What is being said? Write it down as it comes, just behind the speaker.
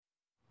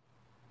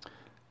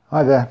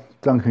Hi there,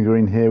 Duncan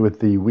Green here with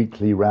the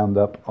weekly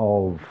roundup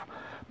of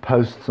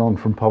posts on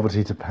From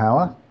Poverty to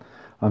Power.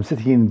 I'm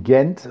sitting in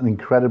Ghent, an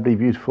incredibly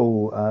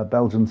beautiful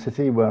Belgian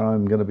city where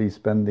I'm going to be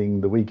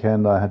spending the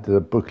weekend. I had a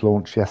book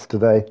launch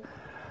yesterday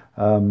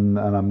and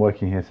I'm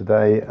working here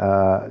today.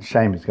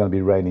 Shame it's going to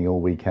be raining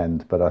all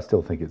weekend, but I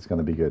still think it's going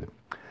to be good.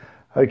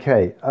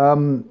 Okay,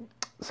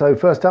 so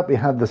first up we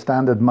had the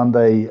standard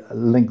Monday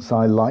links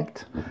I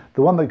liked.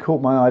 The one that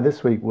caught my eye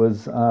this week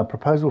was a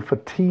proposal for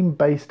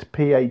team-based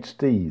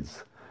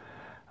PhDs.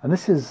 And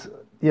this is,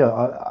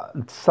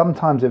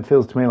 sometimes it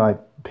feels to me like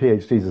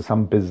PhDs are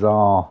some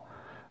bizarre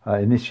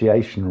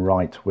initiation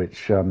rite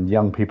which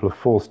young people are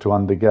forced to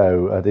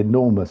undergo at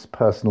enormous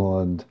personal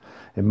and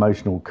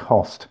emotional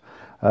cost.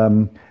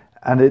 And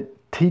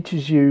it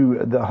teaches you,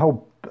 the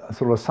whole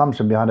sort of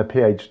assumption behind a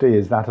PhD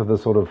is that of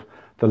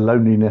the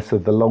loneliness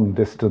of the long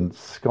distance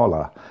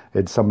scholar.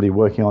 It's somebody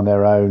working on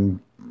their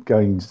own,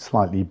 going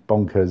slightly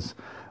bonkers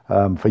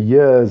for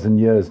years and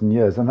years and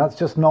years. And that's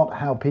just not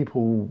how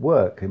people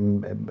work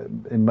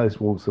in most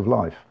walks of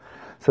life.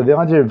 So the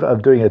idea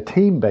of doing a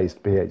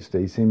team-based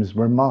PhD seems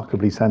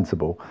remarkably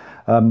sensible.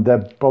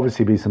 There'll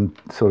obviously be some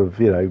sort of,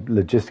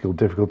 logistical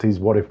difficulties.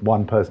 What if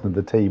one person of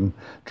the team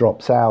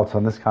drops out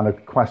on this kind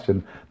of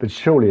question? But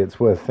surely it's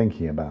worth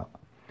thinking about.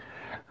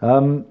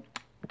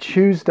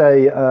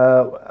 Tuesday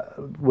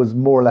was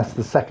more or less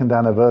the second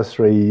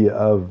anniversary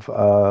of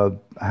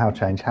How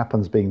Change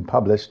Happens being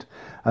published,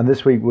 and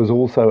this week was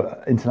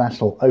also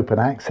International Open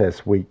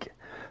Access Week.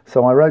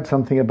 So I wrote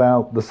something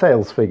about the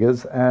sales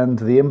figures and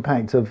the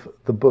impact of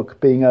the book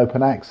being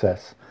open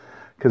access,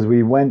 because we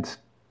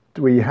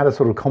had a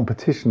sort of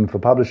competition for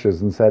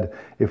publishers and said,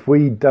 if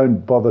we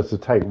don't bother to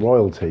take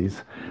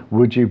royalties,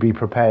 would you be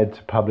prepared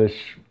to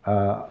publish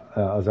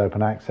as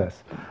open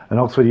access? And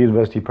Oxford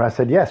University Press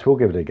said, yes, we'll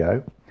give it a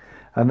go.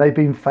 And they've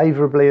been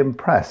favourably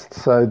impressed.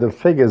 So the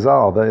figures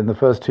are that in the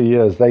first 2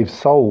 years, they've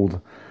sold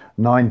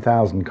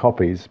 9,000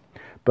 copies,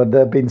 but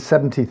there have been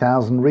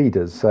 70,000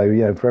 readers.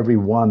 So, for every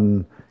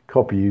one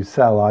copy you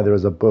sell, either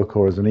as a book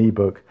or as an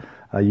ebook,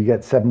 you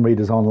get 7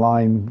 readers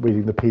online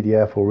reading the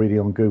PDF or reading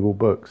on Google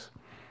Books.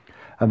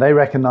 And they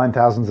reckon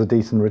 9,000 is a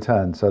decent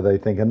return. So they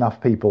think enough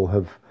people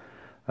have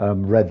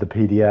read the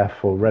PDF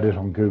or read it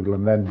on Google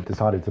and then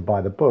decided to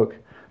buy the book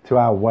to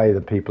outweigh the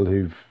people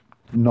who've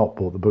not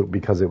bought the book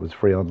because it was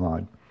free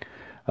online.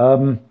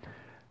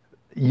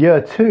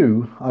 Year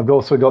 2, I've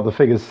also got the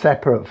figures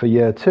separate for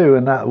year 2,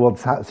 and that what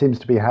seems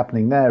to be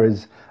happening there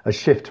is a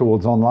shift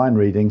towards online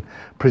reading,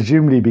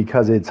 presumably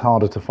because it's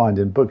harder to find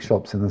in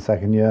bookshops in the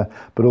second year,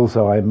 but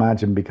also I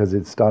imagine because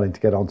it's starting to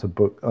get onto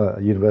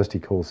university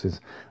courses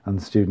and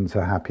students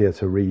are happier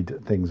to read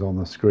things on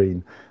the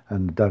screen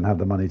and don't have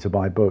the money to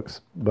buy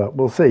books. But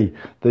we'll see.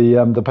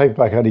 The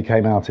paperback only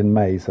came out in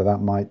May, so that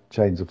might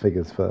change the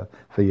figures for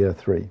year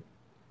 3.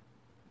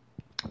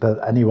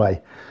 But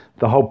anyway,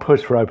 the whole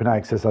push for open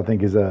access, I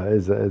think, is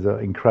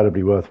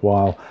incredibly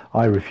worthwhile.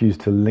 I refuse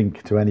to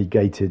link to any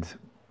gated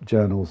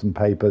journals and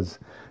papers.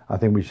 I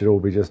think we should all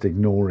be just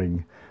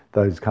ignoring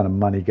those kind of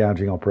money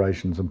gouging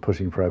operations and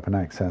pushing for open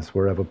access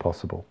wherever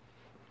possible.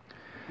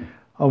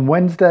 On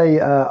Wednesday,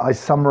 I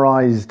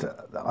summarised.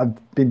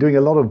 I've been doing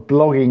a lot of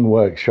blogging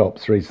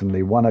workshops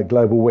recently, one at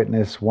Global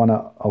Witness, one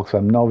at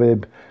Oxfam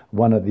Novib,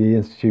 one at the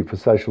Institute for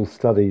Social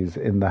Studies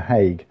in The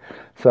Hague.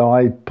 So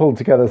I pulled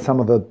together some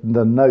of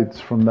the notes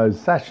from those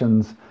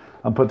sessions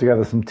and put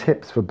together some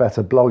tips for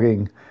better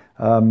blogging.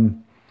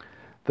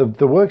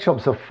 The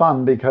workshops are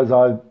fun because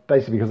I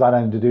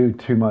don't do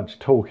too much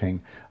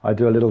talking. I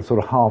do a little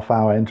sort of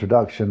half-hour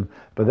introduction,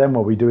 but then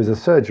what we do is a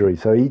surgery.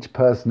 So each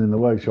person in the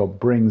workshop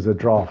brings a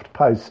draft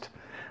post.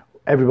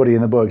 Everybody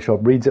in the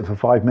workshop reads it for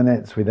 5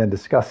 minutes. We then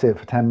discuss it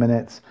for 10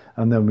 minutes,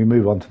 and then we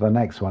move on to the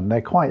next one.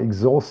 They're quite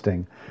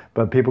exhausting,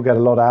 but people get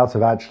a lot out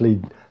of actually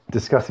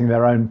discussing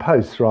their own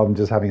posts rather than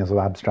just having a sort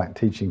of abstract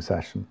teaching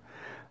session.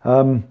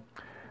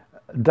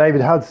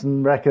 David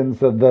Hudson reckons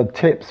that the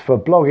tips for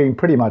blogging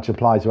pretty much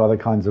apply to other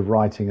kinds of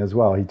writing as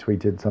well. He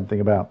tweeted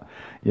something about,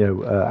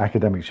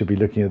 academics should be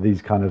looking at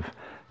these kind of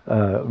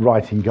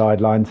writing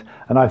guidelines.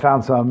 And I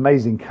found some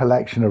amazing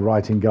collection of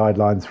writing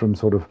guidelines from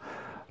sort of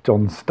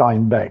John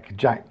Steinbeck,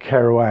 Jack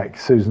Kerouac,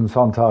 Susan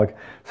Sontag.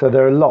 So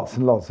there are lots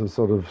and lots of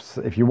sort of,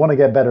 if you want to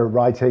get better at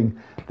writing,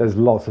 there's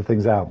lots of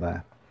things out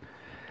there.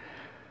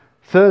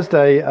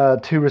 Thursday,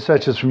 2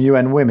 researchers from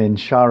UN Women,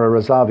 Shara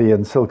Razavi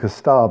and Silke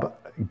Staab,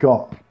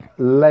 got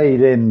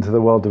laid into the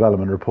World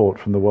Development Report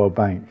from the World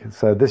Bank.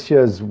 So this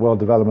year's World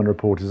Development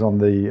Report is on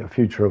the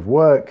future of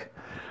work,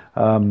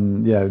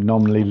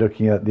 nominally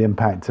looking at the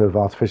impact of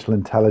artificial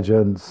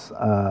intelligence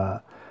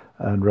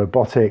and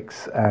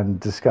robotics and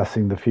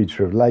discussing the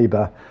future of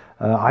labour.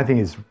 I think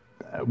it's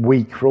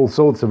weak for all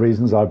sorts of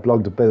reasons. I've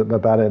blogged a bit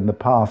about it in the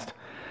past,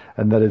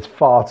 and that it's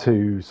far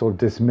too sort of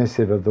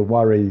dismissive of the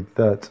worry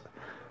that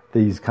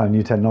these kind of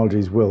new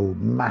technologies will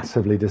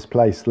massively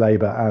displace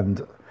labour,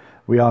 and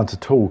we aren't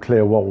at all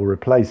clear what will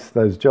replace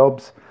those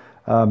jobs.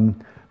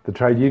 The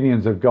trade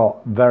unions have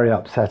got very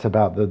upset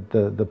about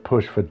the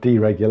push for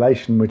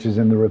deregulation, which is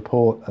in the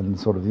report, and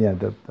sort of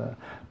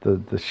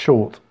the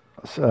short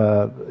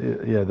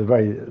the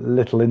very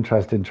little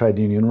interest in trade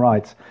union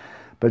rights.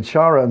 But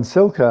Shara and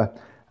Silke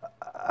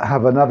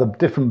have another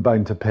different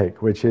bone to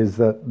pick, which is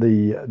that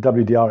the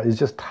WDR is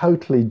just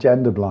totally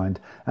gender blind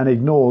and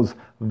ignores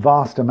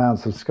vast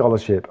amounts of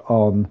scholarship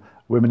on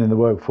women in the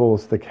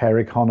workforce, the care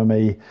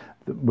economy,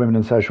 women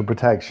and social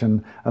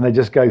protection, and they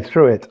just go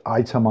through it,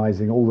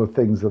 itemizing all the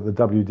things that the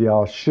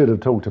WDR should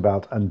have talked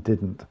about and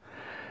didn't.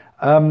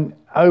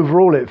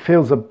 Overall, it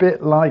feels a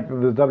bit like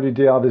the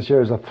WDR this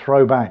year is a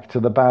throwback to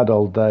the bad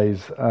old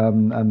days,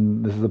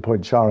 and this is the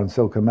point Shara and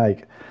Silke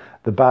make.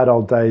 The bad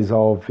old days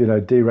of,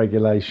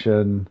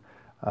 deregulation,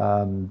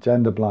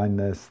 gender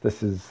blindness.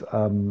 This is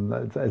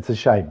it's a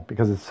shame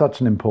because it's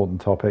such an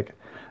important topic,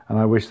 and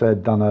I wish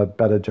they'd done a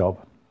better job.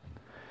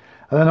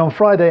 And then on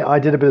Friday, I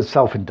did a bit of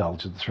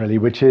self-indulgence, really,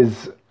 which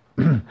is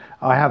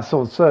I have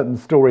sort of certain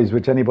stories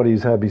which anybody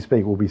who's heard me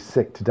speak will be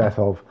sick to death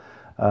of,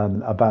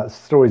 about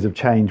stories of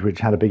change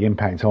which had a big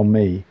impact on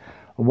me.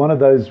 And one of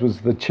those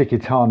was the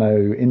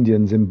Chiquitano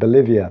Indians in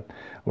Bolivia,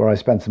 where I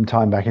spent some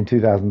time back in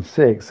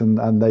 2006,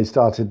 and it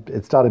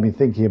started me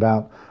thinking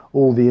about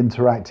all the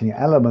interacting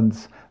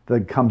elements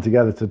that come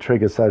together to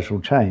trigger social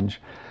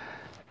change.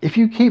 If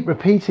you keep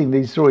repeating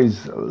these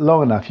stories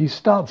long enough, you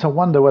start to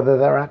wonder whether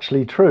they're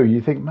actually true.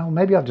 You think, well,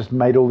 maybe I've just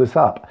made all this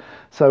up.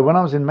 So when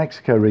I was in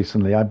Mexico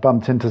recently, I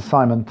bumped into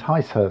Simon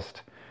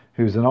Ticehurst,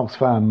 who's an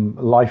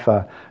Oxfam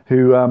lifer,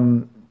 who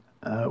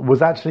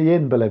was actually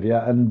in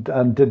Bolivia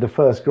and did the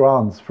first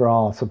grants for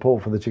our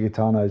support for the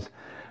Chiquitanos.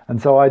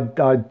 And so I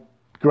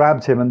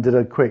grabbed him and did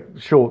a quick,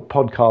 short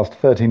podcast,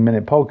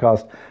 13-minute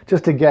podcast,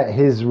 just to get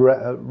his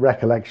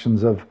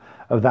recollections of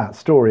that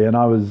story. And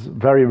I was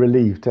very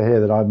relieved to hear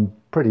that I'm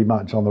pretty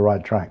much on the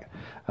right track.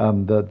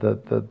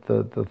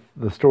 The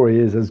story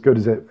is as good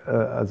as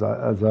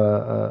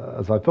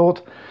I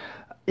thought.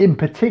 In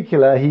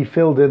particular, he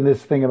filled in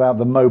this thing about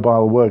the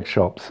mobile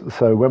workshops.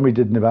 So when we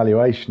did an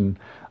evaluation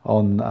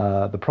on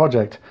the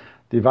project,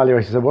 the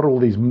evaluator said, what are all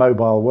these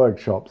mobile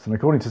workshops? And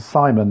according to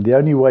Simon, the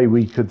only way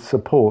we could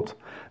support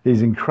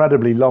these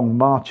incredibly long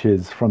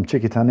marches from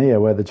Chiquitania,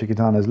 where the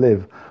Chiquitanos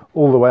live,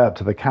 all the way up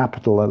to the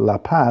capital at La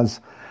Paz,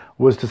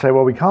 was to say,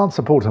 well, we can't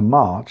support a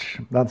march,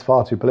 that's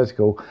far too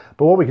political,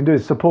 but what we can do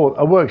is support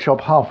a workshop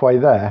halfway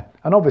there,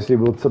 and obviously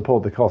we'll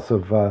support the costs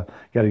of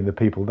getting the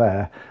people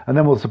there, and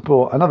then we'll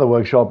support another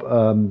workshop,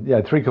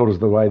 3/4 of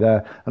the way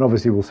there, and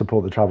obviously we'll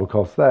support the travel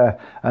costs there,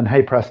 and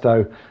hey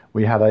presto,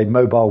 we had a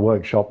mobile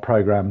workshop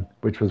program,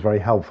 which was very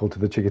helpful to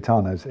the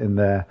Chiquitanos in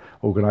their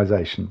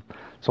organisation.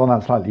 So on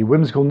that slightly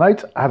whimsical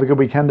note, have a good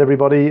weekend,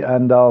 everybody,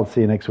 and I'll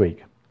see you next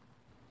week.